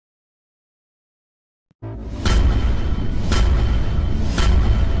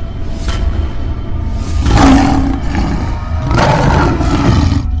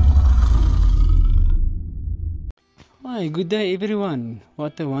Hi, good day everyone.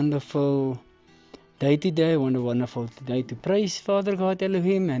 What a wonderful day today. What a wonderful day to praise Father God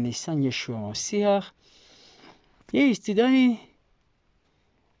Elohim and His Son Yeshua Mashiach. Yes, today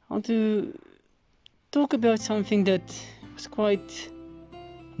I want to talk about something that was quite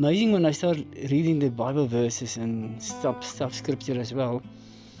amazing when I started reading the Bible verses and stuff scripture as well.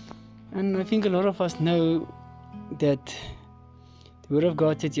 And I think a lot of us know that the Word of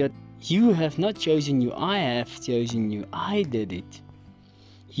God said that you have not chosen you, I have chosen you, I did it.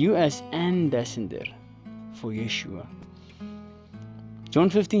 You as ambassador for Yeshua. John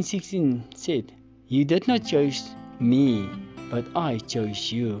 15:16 said, you did not choose me, but I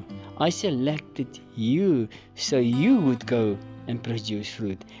chose you. I selected you so you would go and produce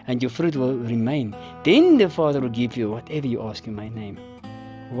fruit, and your fruit will remain. Then the Father will give you whatever you ask in my name.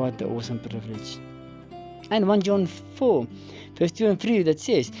 What an awesome privilege. And 1 John 4, verse 2 and 3 that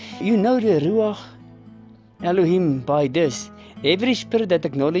says, you know the Ruach Elohim by this. Every spirit that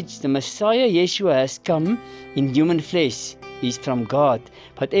acknowledges the Messiah Yeshua has come in human flesh is from God.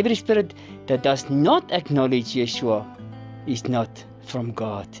 But every spirit that does not acknowledge Yeshua is not from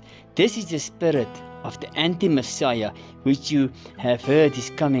God. This is the spirit of the anti-Messiah, which you have heard is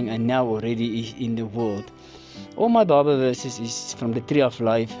coming and now already is in the world. All my Bible verses is from the Tree of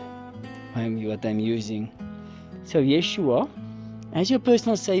Life, what I'm using. So Yeshua, as your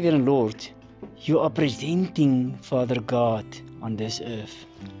personal Savior and Lord, you are presenting Father God on this earth.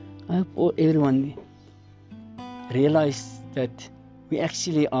 I hope everyone realize that we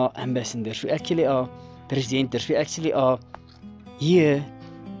actually are ambassadors, we actually are presenters, we actually are here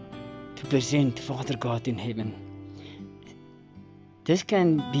to present Father God in heaven. This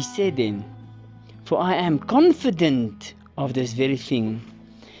can be said then, for I am confident of this very thing,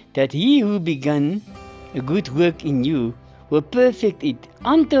 that he who began a good work in you will perfect it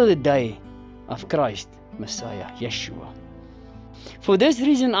until the day of Christ, Messiah, Yeshua. For this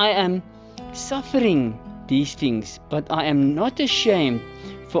reason I am suffering these things, but I am not ashamed,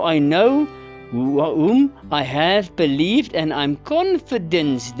 for I know whom I have believed, and I am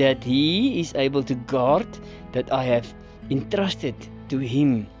confident that he is able to guard that I have entrusted to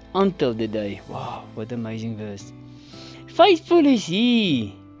him until the day. Wow, what an amazing verse. Faithful is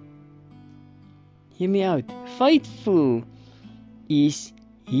he. Hear me out. Faithful is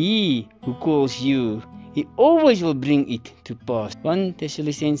he who calls you. He always will bring it to pass. 1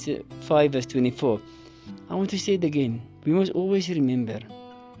 Thessalonians 5 verse 24. I want to say it again. We must always remember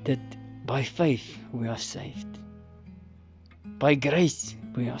that by faith we are saved. By grace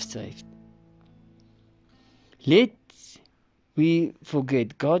we are saved. Let we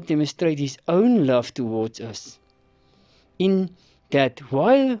forget God demonstrate His own love towards us, in that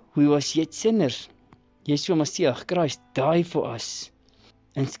while we was yet sinners, Yeshua Mashiach, Christ, died for us.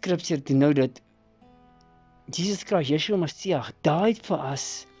 And scripture to know that Jesus Christ, Yeshua Mashiach, died for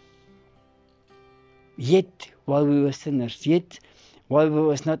us, yet while we were sinners, yet while we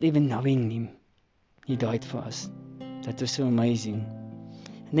was not even knowing Him, He died for us. That was so amazing.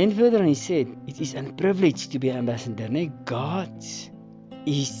 And then further on He said, it is a privilege to be an ambassador. God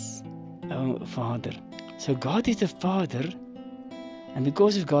is our Father. So God is the Father, and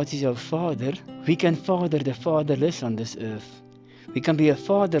because of God is our Father, we can father the fatherless on this earth. We can be a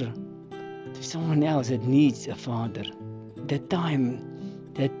father to someone else that needs a father. The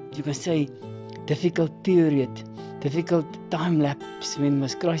time that you can say difficult period, difficult time lapse when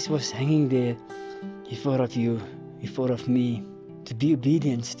Christ was hanging there before of you, before of me, to be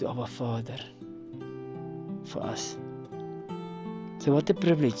obedient to our Father for us. So what a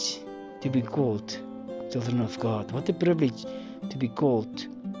privilege to be called children of God. What a privilege to be called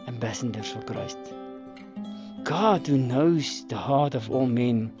ambassadors for Christ. God, who knows the heart of all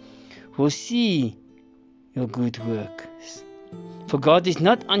men, will see your good works. For God is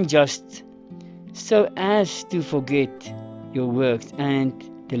not unjust, so as to forget your works and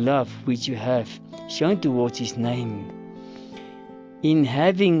the love which you have shown towards His name, in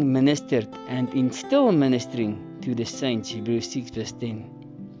having ministered and in still ministering to the saints. Hebrews 6 verse 10.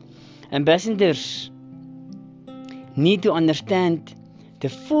 Ambassadors need to understand the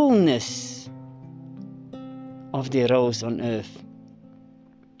fullness of their roles on earth.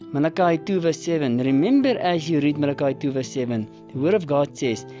 Malachi 2 verse 7. Remember, as you read Malachi 2 verse 7, the Word of God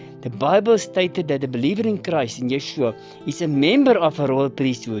says, the Bible stated that the believer in Christ, in Yeshua, is a member of a royal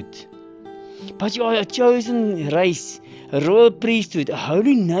priesthood. But you are a chosen race, a royal priesthood, a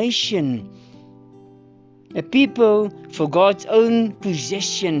holy nation, a people for God's own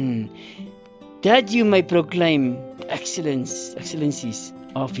possession, that you may proclaim the excellencies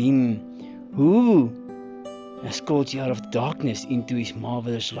of Him who has called you out of darkness into His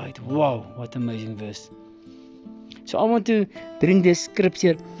marvelous light. Wow, what an amazing verse. So I want to bring this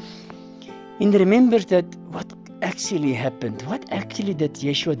scripture and remember that what actually happened, what actually that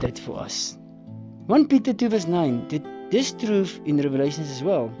Yeshua did for us. 1 Peter 2 verse 9, this truth in Revelations as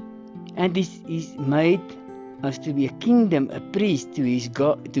well. And this is made us to be a kingdom, a priest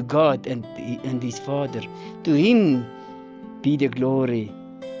to God and His Father. To Him be the glory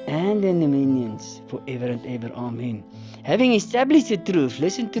and the dominions forever and ever. Amen. Having established the truth,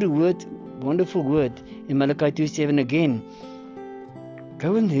 listen to the word, wonderful word in Malachi 2:7 again.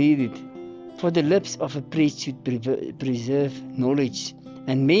 Go and read it. For the lips of a priest should preserve knowledge,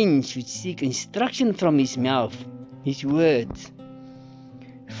 and men should seek instruction from his mouth, his words.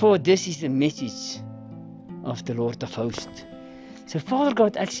 For this is the message of the Lord of hosts. So Father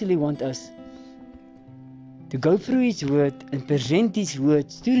God actually wants us to go through His word and present His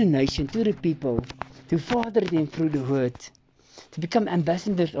words to the nation, to the people, to father them through the word, to become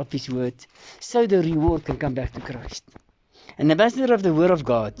ambassadors of His word, so the reward can come back to Christ. An ambassador of the word of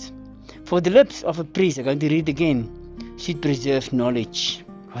God. For the lips of a priest, I'm going to read again, should preserve knowledge.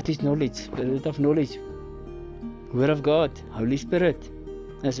 What is knowledge? Spirit of knowledge. Word of God, Holy Spirit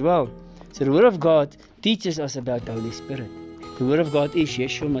as well. So the word of God teaches us about the Holy Spirit. The word of God is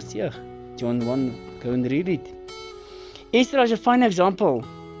Yeshua Mashiach. John 1, go and read it. Ezra is a fine example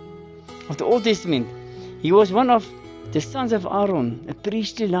of the Old Testament. He was one of the sons of Aaron, a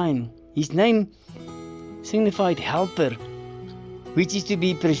priestly line. His name signified helper, which is to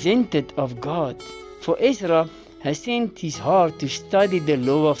be presented of God. For Ezra has sent his heart to study the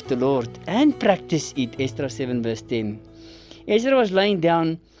law of the Lord and practice it. Ezra 7 verse 10. Ezra was laying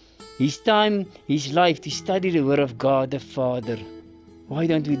down his time, his life to study the word of God the Father. Why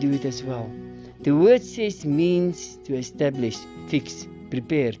don't we do it as well? The word says means to establish, fix,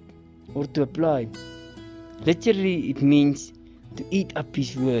 prepare, or to apply. Literally it means to eat up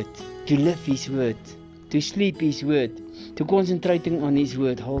His word, to live His word, to sleep His word, to concentrating on His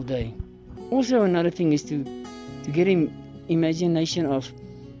word whole day. Also another thing is to get an imagination of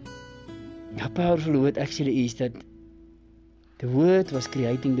how powerful the word actually is, that the word was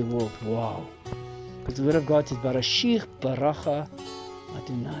creating the world. Wow. Because the word of God says, Barashich baracha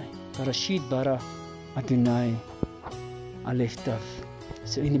Adonai. Barashit bara Adonai Aleph Tav.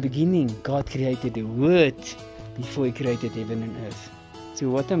 So in the beginning, God created the word before He created heaven and earth. So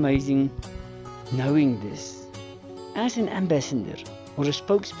what amazing knowing this. As an ambassador or a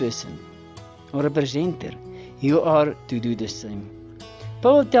spokesperson or a presenter, you are to do the same.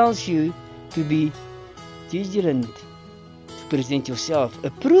 Paul tells you to be vigilant, to present yourself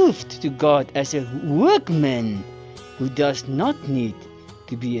approved to God as a workman who does not need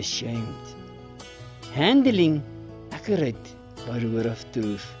to be ashamed, handling accurate by the word of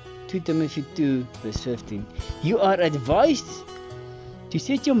truth. 2 Timothy 2 verse 15. You are advised to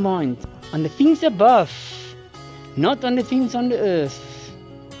set your mind on the things above, not on the things on the earth.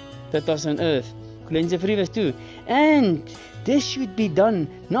 That was on earth. Colossians 3 verse 2. And this should be done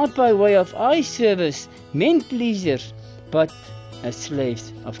not by way of eye service, men pleasers, but as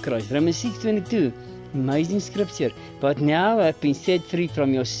slaves of Christ. Romans 6:22. Amazing scripture. But now I have been set free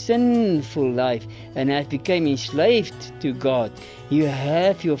from your sinful life and have become enslaved to God. You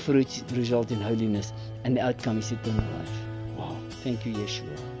have your fruits result in holiness, and the outcome is eternal life. Wow, thank you,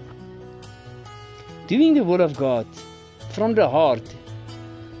 Yeshua. Doing the word of God from the heart.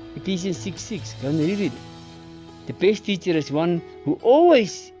 Ephesians 6:6. Go and read it. The best teacher is one who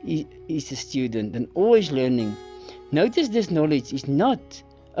always is a student and always learning. Notice this knowledge is not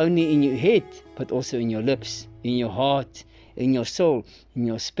only in your head, but also in your lips, in your heart, in your soul, in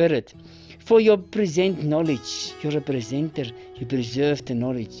your spirit. For your present knowledge, you're a presenter, you preserve the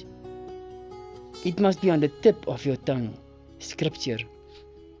knowledge. It must be on the tip of your tongue. Scripture,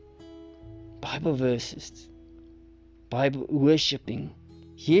 Bible verses, Bible worshipping.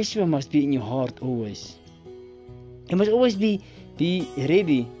 Yeshua must be in your heart always. You must always be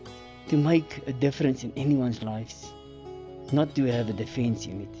ready to make a difference in anyone's lives, not to have a defense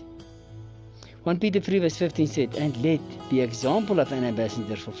in it. 1 Peter 3 verse 15 said, and let the example of an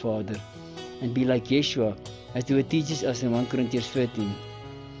ambassador for Father, and be like Yeshua, as the word teaches us in 1 Corinthians 13.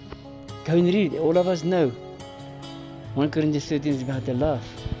 Go and read it, all of us know. 1 Corinthians 13 is about the love.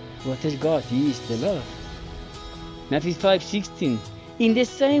 What is God? He is the love. Matthew 5:16. In the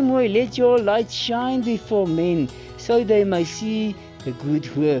same way, let your light shine before men, so they may see the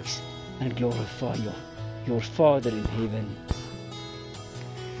good works and glorify your Father in heaven.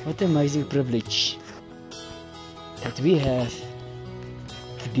 What amazing privilege that we have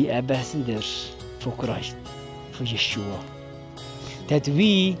to be ambassadors for Christ, for Yeshua. That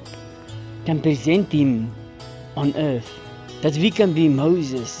we can present Him on earth. That we can be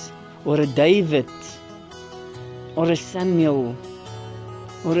Moses or a David, or a Samuel,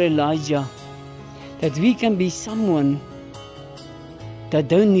 or Elijah, that we can be someone that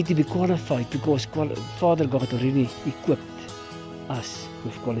don't need to be qualified because Father God already equipped us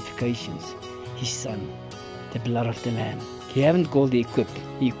with qualifications. His Son, the blood of the Lamb. He haven't called the equipped,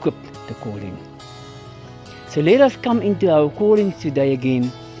 He equipped the calling. So let us come into our callings today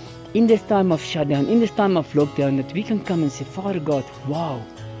again, in this time of shutdown, in this time of lockdown, that we can come and say, Father God, wow,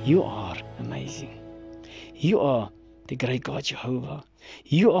 you are amazing. You are the great God Jehovah.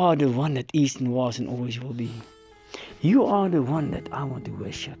 You are the one that is and was and always will be. You are the one that I want to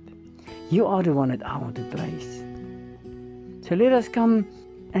worship. You are the one that I want to praise. So let us come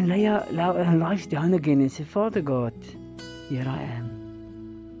and lay our lives down again and say, Father God, here I am.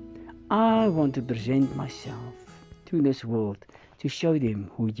 I want to present myself to this world to show them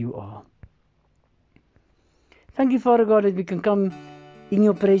who you are. Thank you, Father God, that we can come in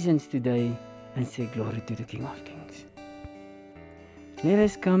your presence today and say glory to the King of Kings. Let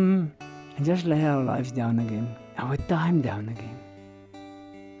us come and just lay our lives down again, our time down again.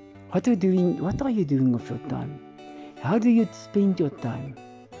 What are you doing with your time? How do you spend your time?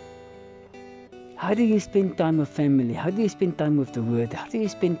 How do you spend time with family? How do you spend time with the Word? How do you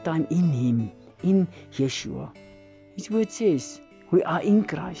spend time in Him, in Yeshua? His Word says, we are in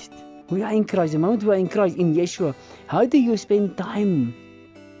Christ. We are in Christ. The moment we are in Christ, in Yeshua, how do you spend time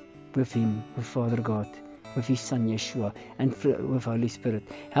with Him, with Father God, with His Son Yeshua, and with Holy Spirit?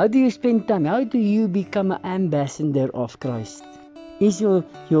 How do you spend time? How do you become an ambassador of Christ? Is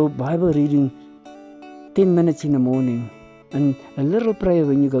your Bible reading 10 minutes in the morning and a little prayer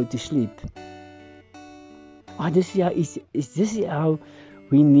when you go to sleep? Is this how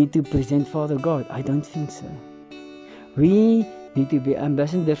we need to present Father God? I don't think so. We need to be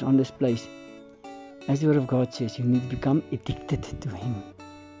ambassadors on this place. As the Word of God says, you need to become addicted to Him,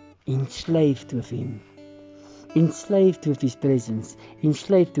 enslaved with Him, enslaved with His presence,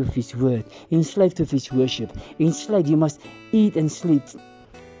 enslaved with His Word, enslaved with His worship, enslaved. You must eat and sleep.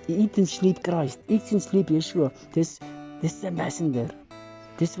 Eat and sleep Christ. Eat and sleep Yeshua. This is ambassador.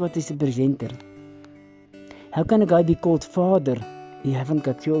 This is what is a presenter. How can a guy be called father if he haven't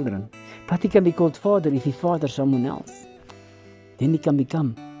got children? But he can be called father if he fathers someone else. Then he can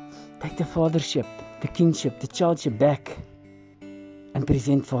take the fathership, the kingship, the childship back and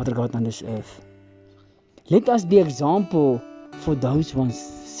present Father God on this earth. Let us be example for those ones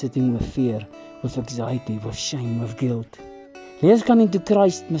sitting with fear, with anxiety, with shame, with guilt. Let us come into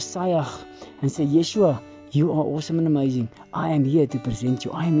Christ, Messiah, and say, Yeshua, you are awesome and amazing. I am here to present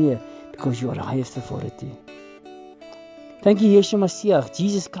you. I am here because you are the highest authority. Thank you, Yeshua Mashiach,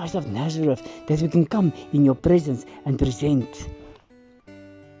 Jesus Christ of Nazareth, that we can come in your presence and present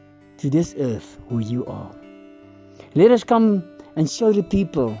to this earth who you are. Let us come and show the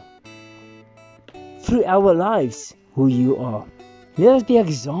people through our lives who you are. Let us be an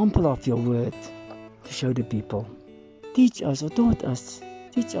example of your word to show the people. Teach us or taught us.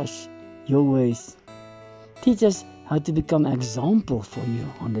 Teach us your ways. Teach us how to become an example for you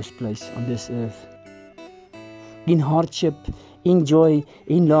on this place, on this earth. In hardship, in joy,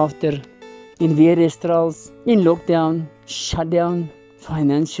 in laughter, in various trials, in lockdown, shutdown,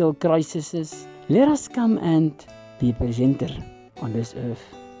 financial crises. Let us come and be a presenter on this earth.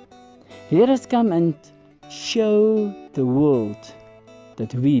 Let us come and show the world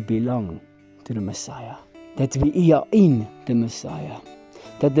that we belong to the Messiah. That we are in the Messiah.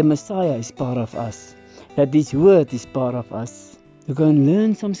 That the Messiah is part of us. That this word is part of us. You can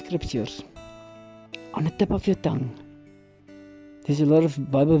learn some scriptures on the tip of your tongue. There's a lot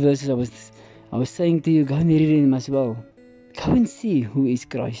of Bible verses I was saying to you, go and read them as well. Go and see who is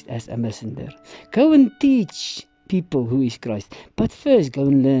Christ as a messenger. Go and teach people who is Christ. But first go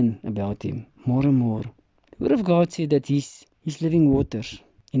and learn about Him more and more. The Word of God said that He's living waters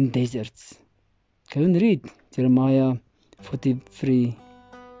in deserts. Go and read Jeremiah 43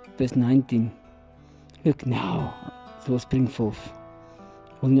 verse 19. Look now, it will spring forth.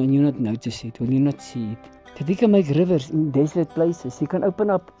 Will you not notice it? Will you not see it? That He can make rivers in desolate places. He can open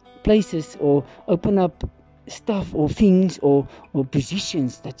up places or open up stuff or things or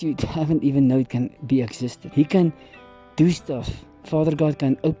positions that you haven't even known can be existed. He can do stuff. Father God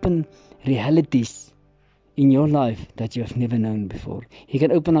can open realities in your life that you have never known before. He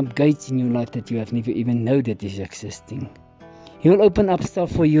can open up gates in your life that you have never even known that is existing. He will open up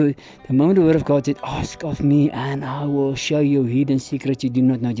stuff for you. The moment the Word of God said, ask of me and I will show you hidden secrets you do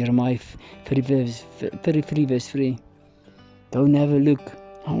not know. Jeremiah 33 verse 3. Go and have a look.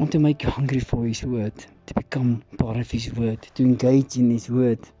 I want to make you hungry for His Word. To become part of His Word. To engage in His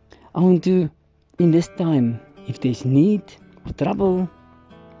Word. I want to, in this time, if there's need or trouble,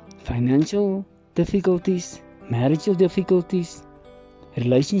 financial difficulties, marital difficulties,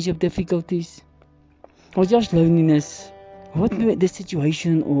 relationship difficulties, or just loneliness, what the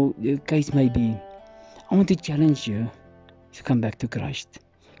situation or the case may be, I want to challenge you to come back to Christ.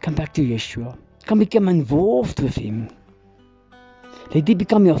 Come back to Yeshua. Come become involved with Him. Let it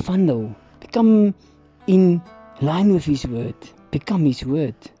become your funnel. Become in line with His word. Become His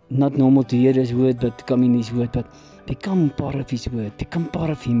word. Not normal to hear His word, but to come in His word, but become part of His word. Become part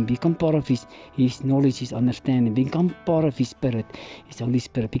of Him. Become part of His knowledge, His understanding. Become part of His Spirit, His Holy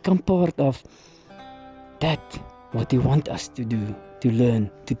Spirit. Become part of that, what He wants us to do, to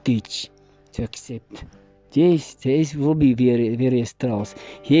learn, to teach, to accept. Yes, there will be various trials.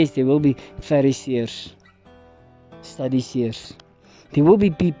 Yes, there will be Pharisees, Sadducees. There will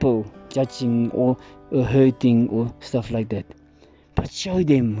be people judging or hurting or stuff like that. But show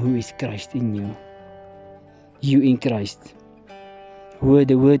them who is Christ in you. You in Christ.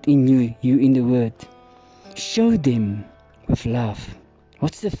 The word in you, you in the word. Show them with love.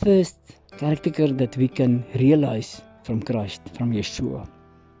 What's the first character that we can realize from Christ, from Yeshua?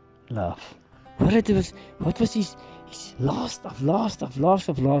 Love. What was his last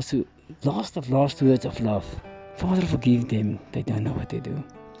words of love? Father, forgive them, they don't know what they do.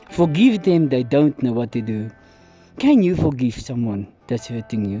 Forgive them, they don't know what they do. Can you forgive someone that's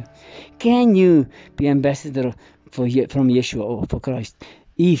hurting you? Can you be ambassador from Yeshua or for Christ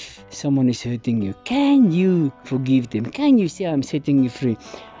if someone is hurting you? Can you forgive them? Can you say, I'm setting you free?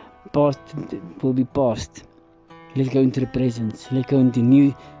 Past will be past. Let's go into the present. Let's go into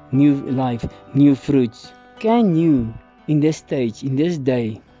new life, new fruits. Can you, in this stage, in this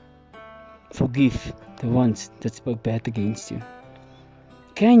day, forgive the ones that spoke bad against you?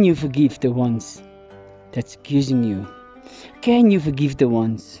 Can you forgive the ones that's accusing you? Can you forgive the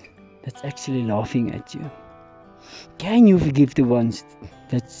ones that's actually laughing at you? Can you forgive the ones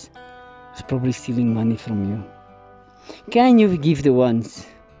that's probably stealing money from you? Can you forgive the ones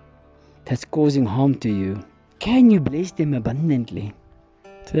that's causing harm to you? Can you bless them abundantly?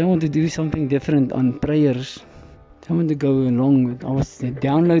 Today I want to do something different on prayers. I want to go along with, I was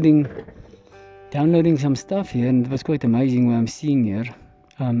downloading some stuff here, and it was quite amazing what I'm seeing here,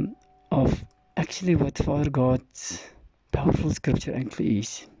 of actually what Father God's powerful scripture actually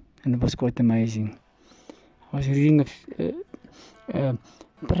is, and it was quite amazing. I was reading a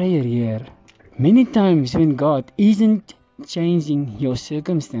prayer here. Many times when God isn't changing your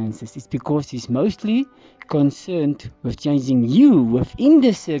circumstances, it's because He's mostly concerned with changing you within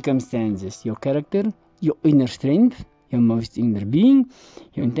the circumstances, your character, your inner strength, your most inner being,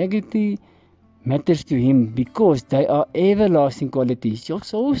 your integrity matters to Him because they are everlasting qualities. You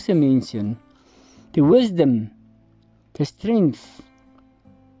also mention the wisdom, the strength,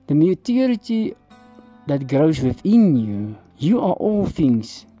 the maturity that grows within you. You are all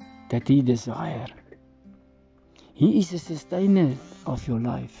things that He desires. He is a sustainer of your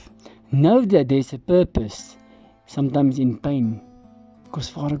life. Know that there's a purpose, sometimes in pain, because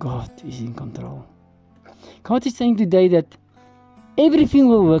Father God is in control. God is saying today that everything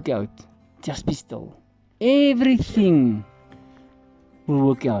will work out. Just be still. Everything will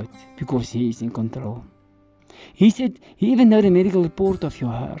work out because He is in control. He said He even knows the medical report of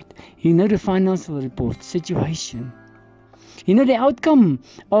your heart. He knows the financial report, situation. He knows the outcome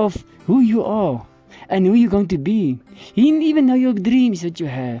of who you are and who you're going to be. He even knows your dreams that you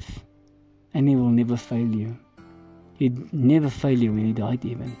have. And He will never fail you. He never failed you when He died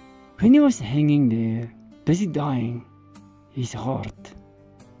even. When He was hanging there, busy dying, His heart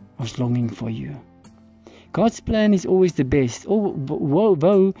was longing for you. God's plan is always the best,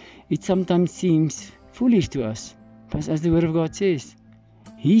 though it sometimes seems foolish to us. But as the Word of God says,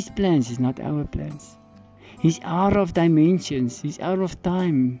 His plans is not our plans. He's out of dimensions. He's out of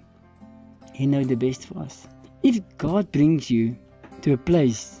time. He knows the best for us. If God brings you to a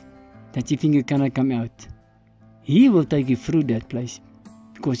place that you think you cannot come out, He will take you through that place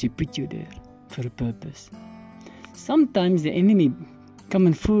because He put you there for a purpose. Sometimes the enemy come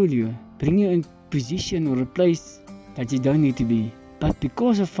and fool you, bring you in position or a place that you don't need to be. But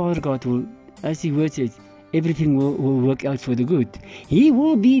because of Father God will, as His word says, everything will work out for the good. He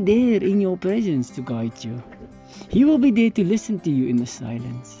will be there in your presence to guide you. He will be there to listen to you in the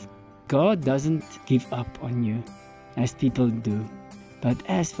silence. God doesn't give up on you as people do. But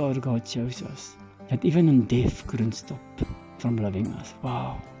as Father God shows us, that even on death couldn't stop from loving us.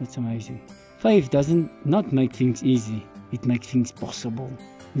 Wow, that's amazing. Faith doesn't not make things easy. It makes things possible.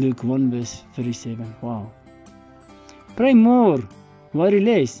 Luke 1 verse 37. Wow. Pray more, worry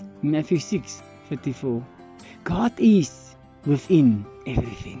less. Matthew 6 34. God is within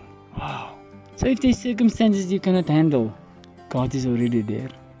everything. Wow. So if there's circumstances you cannot handle, God is already there.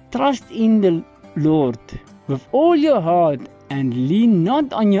 Trust in the Lord with all your heart and lean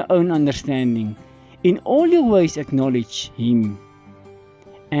not on your own understanding. In all your ways acknowledge Him,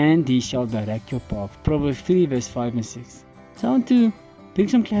 and He shall direct your path. Proverbs 3 verse 5 and 6. So I want to bring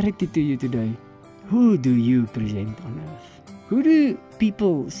some clarity to you today. Who do you present on earth? Who do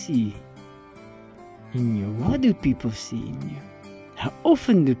people see in you? What do people see in you? How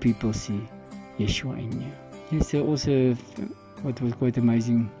often do people see Yeshua in you? Yes, also what was quite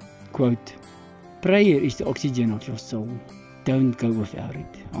amazing quote. Prayer is the oxygen of your soul. Don't go without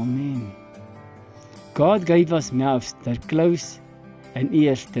it. Amen. God gave us mouths that close and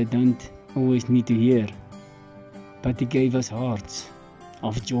ears that don't always need to hear. But He gave us hearts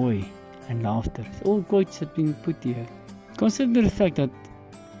of joy and laughter. All quotes have been put here. Consider the fact that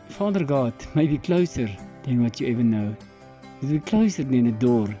Father God may be closer than what you ever know. He will be closer than a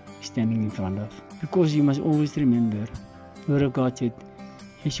door you're standing in front of. Because you must always remember, the Word of God said,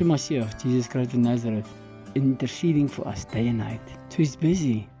 Yeshua Mashiach, Jesus Christ of Nazareth, interceding for us day and night. So He's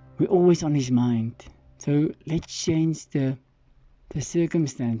busy. We're always on His mind. So let's change the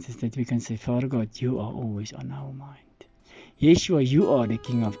circumstances that we can say, Father God, You are always on our mind. Yeshua, You are the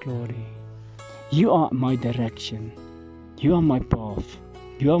King of glory. You are my direction. You are my path.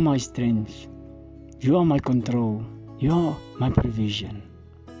 You are my strength. You are my control. You are my provision.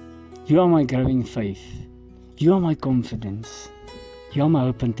 You are my growing faith. You are my confidence. You are my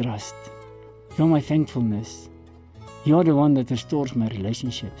hope and trust. You are my thankfulness. You are the one that restores my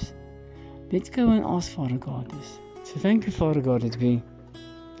relationships. Let's go and ask Father God this. So thank you, Father God, that we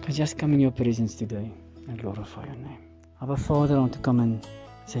can just come in Your presence today and glorify Your name. Our Father, I want to come and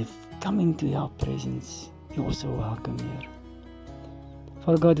say, come into Our presence. You're also welcome here.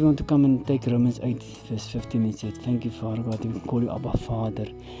 Father God, we want to come and take Romans 8 verse 15 and say, thank you, Father God, we can call You Abba Father.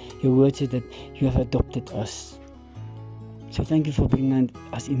 Your word says that You have adopted us. So thank You for bringing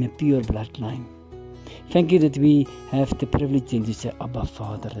us in a pure bloodline. Thank You that we have the privilege to say Abba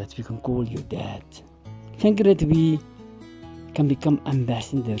Father, that we can call You Dad. Thank You that we can become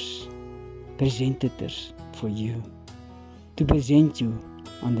ambassadors, presentators for You, to present You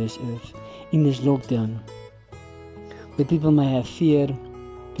on this earth, in this lockdown, where people may have fear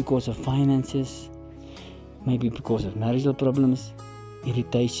because of finances, maybe because of marital problems,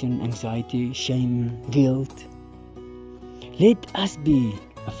 irritation, anxiety, shame, guilt. Let us be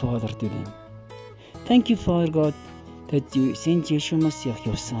a father to them. Thank You, Father God, that You sent Yeshua Mashiach,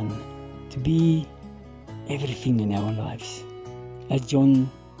 Your Son, to be everything in our lives. As John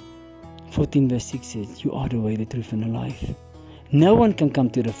 14 verse 6 says, You are the way, the truth, and the life. No one can come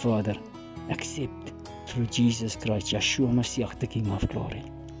to the Father except through Jesus Christ, Yeshua Mashiach, the King of glory.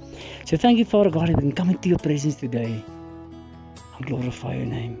 So thank You, Father God, that we can come into Your presence today and glorify Your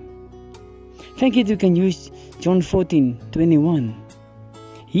name. Thank You that we can use John 14:21.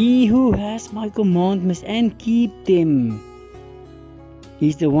 He who has My commandments and keep them,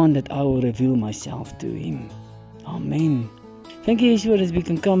 He's the one that I will reveal Myself to him. Amen. Thank You, Yeshua, that we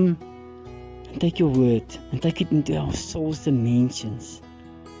can come and take Your word and take it into our soul's dimensions.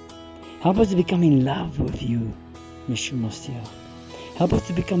 Help us to become in love with You, Yeshua Mashiach. Help us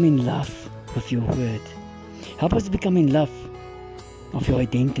to become in love with Your word. Help us to become in love of Your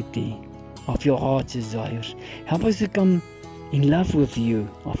identity, of Your heart's desires. Help us to come in love with You,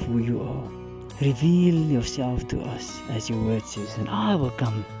 of who You are. Reveal Yourself to us, as Your word says, and I will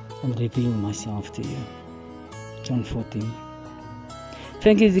come and reveal Myself to You. John 14.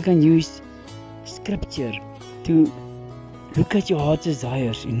 Thank You that you can use Scripture to look at Your heart's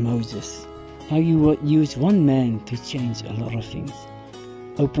desires in Moses. How You would use one man to change a lot of things.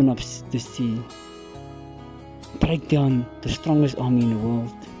 Open up the sea. Break down the strongest army in the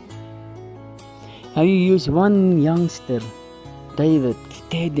world. How You use one youngster, David, to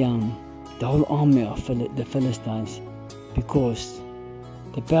tear down the whole army of the Philistines, because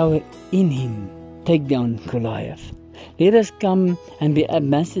the power in him take down Goliath. Let us come and be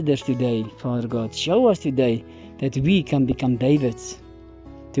ambassadors today, Father God. Show us today that we can become Davids,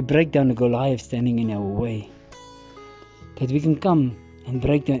 to break down the Goliath standing in our way. That we can come and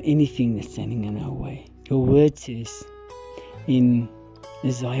break down anything that's standing in our way. Your word says in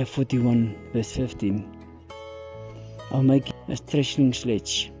Isaiah 41 verse 15, I'll make a threshing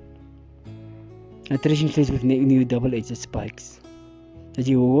sledge with new double-edged spikes, that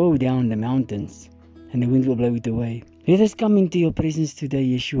You will roll down the mountains and the wind will blow it away. Let us come into Your presence today,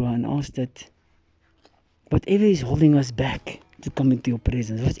 Yeshua, and ask that whatever is holding us back to come into Your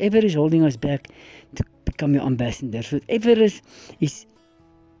presence, whatever is holding us back to become Your ambassadors, whatever is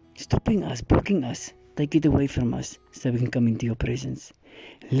stopping us, blocking us, take it away from us so we can come into Your presence.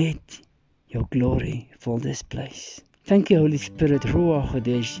 Let Your glory fill this place. Thank You, Holy Spirit, Ruach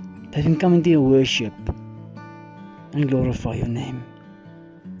Kodesh, that we can come into Your worship and glorify your name.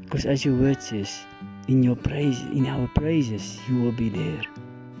 Because as your word says, in your praise, in our praises, you will be there.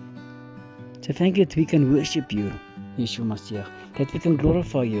 So thank you that we can worship you, Yeshua Mashiach, that we can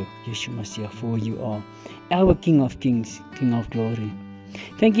glorify you, Yeshua Mashiach, for you are our King of Kings, King of Glory.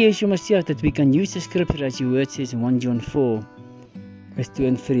 Thank you, Yeshua Mashiach, that we can use the scripture as your word says in 1 John 4, verse 2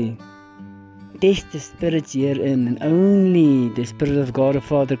 and 3. Test the spirits herein, and only the Spirit of God the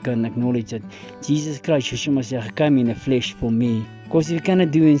Father can acknowledge that Jesus Christ, Yeshua Mashiach, came in the flesh for me. Because we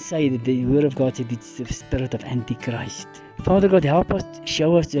cannot do and say that the word of God said it's the spirit of Antichrist. Father God, help us,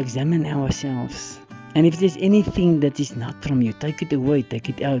 show us to examine ourselves. And if there's anything that is not from you, take it away, take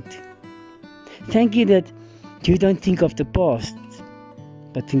it out. Thank you that you don't think of the past,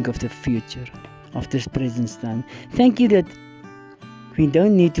 but think of the future, of this present time. Thank you that we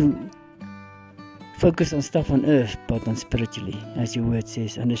don't need to focus on stuff on earth, but on spiritually, as your word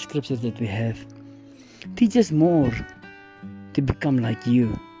says, and the scriptures that we have. Teach us more to become like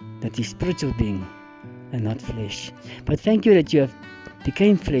you, that is spiritual being and not flesh. But thank you that you have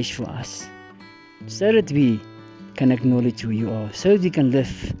become flesh for us, so that we can acknowledge who you are, so that we can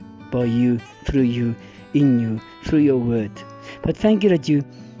live by you, through you, in you, through your word. But thank you that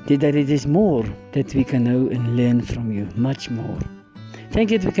it is more that we can know and learn from you, much more. Thank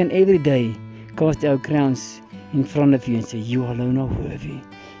you that we can every day cast our crowns in front of you and say, you alone are worthy,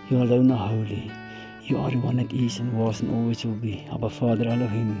 you alone are holy. You are the one that is and was and always will be. Abba Father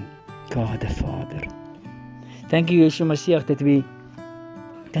Elohim, God the Father. Thank you, Yeshua Mashiach, that we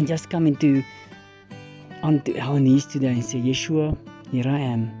can just come onto our knees today and say, Yeshua, here I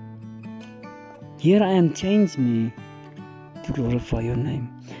am. Here I am, change me to glorify your name.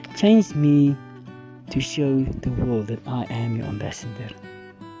 Change me to show the world that I am your ambassador.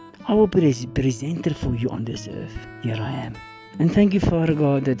 I will be a presenter for you on this earth. Here I am. And thank you, Father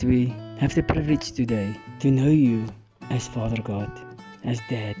God, that we have the privilege today to know you as Father God, as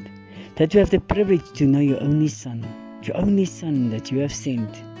Dad. That we have the privilege to know your only Son that you have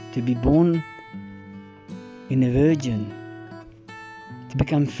sent to be born in a virgin, to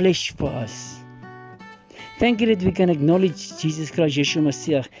become flesh for us. Thank you that we can acknowledge Jesus Christ, Yeshua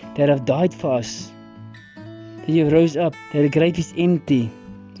Mashiach, that have died for us, that you have rose up, that the grave is empty.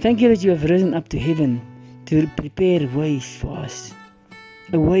 Thank you that you have risen up to heaven to prepare ways for us,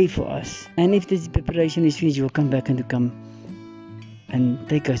 a way for us. And if this preparation is finished, you will come back and to come and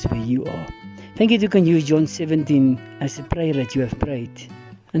take us where you are. Thank you that you can use John 17 as a prayer that you have prayed.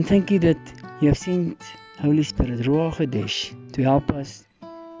 And thank you that you have sent Holy Spirit, Ruach HaKodesh, to help us,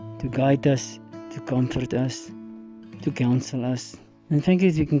 to guide us, to comfort us, to counsel us. And thank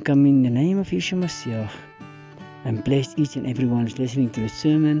you that we can come in the name of Yeshua Mashiach and bless each and everyone who's listening to the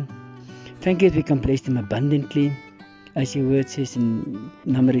sermon. Thank you that we can bless them abundantly, as your word says in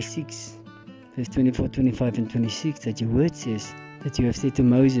Numbers 6, verse 24, 25 and 26, that your word says that you have said to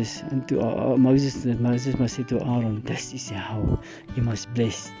Moses, and to Moses, that Moses must say to Aaron, this is how you must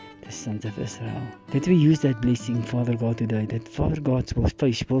bless the sons of Israel. That we use that blessing, Father God, today, that Father God's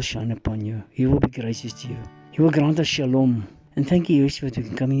face will shine upon you. He will be gracious to you. He will grant us shalom. And thank you, Yeshua, that we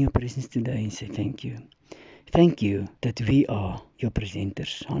can come in your presence today and say thank you. Thank you that we are your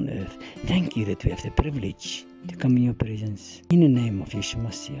presenters on earth. Thank you that we have the privilege to come in your presence. In the name of Yeshua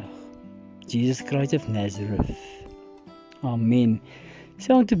Mashiach, Jesus Christ of Nazareth. Amen.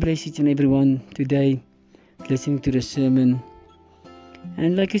 So I want to bless each and everyone today listening to the sermon.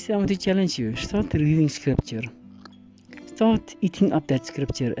 And like I said, I want to challenge you. Start reading scripture. Start eating up that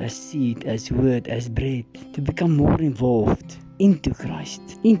scripture as seed, as word, as bread. To become more involved into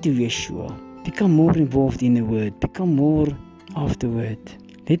Christ, into Yeshua. Become more involved in the word. Become more of the word.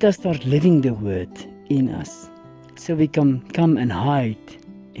 Let us start living the word in us, so we can come and hide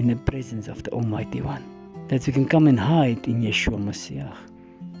in the presence of the Almighty One. That we can come and hide in Yeshua Mashiach.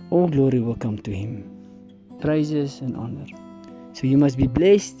 All glory will come to Him. Praises and honor. So you must be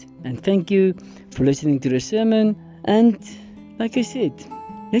blessed, and thank you for listening to the sermon. And like I said,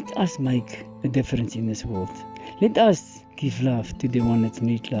 let us make a difference in this world. Let us give love to the one that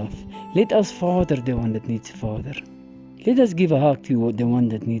needs love. Let us father the one that needs father. Let us give a hug to the one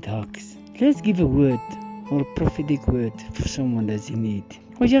that needs hugs. Let's give a word or a prophetic word for someone that's in need.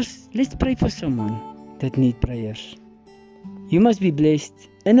 Or just let's pray for someone that needs prayers. You must be blessed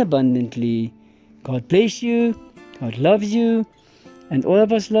and abundantly. God bless you. God loves you. And all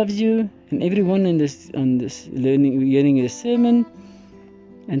of us loves you. And everyone on this hearing the sermon.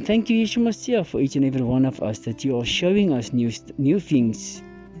 And thank you, Yeshua Mashiach, for each and every one of us, that you are showing us new things,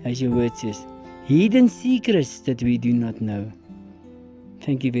 as your word says, hidden secrets that we do not know.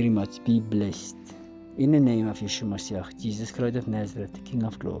 Thank you very much. Be blessed. In the name of Yeshua Mashiach, Jesus Christ of Nazareth, King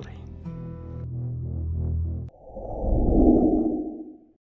of Glory.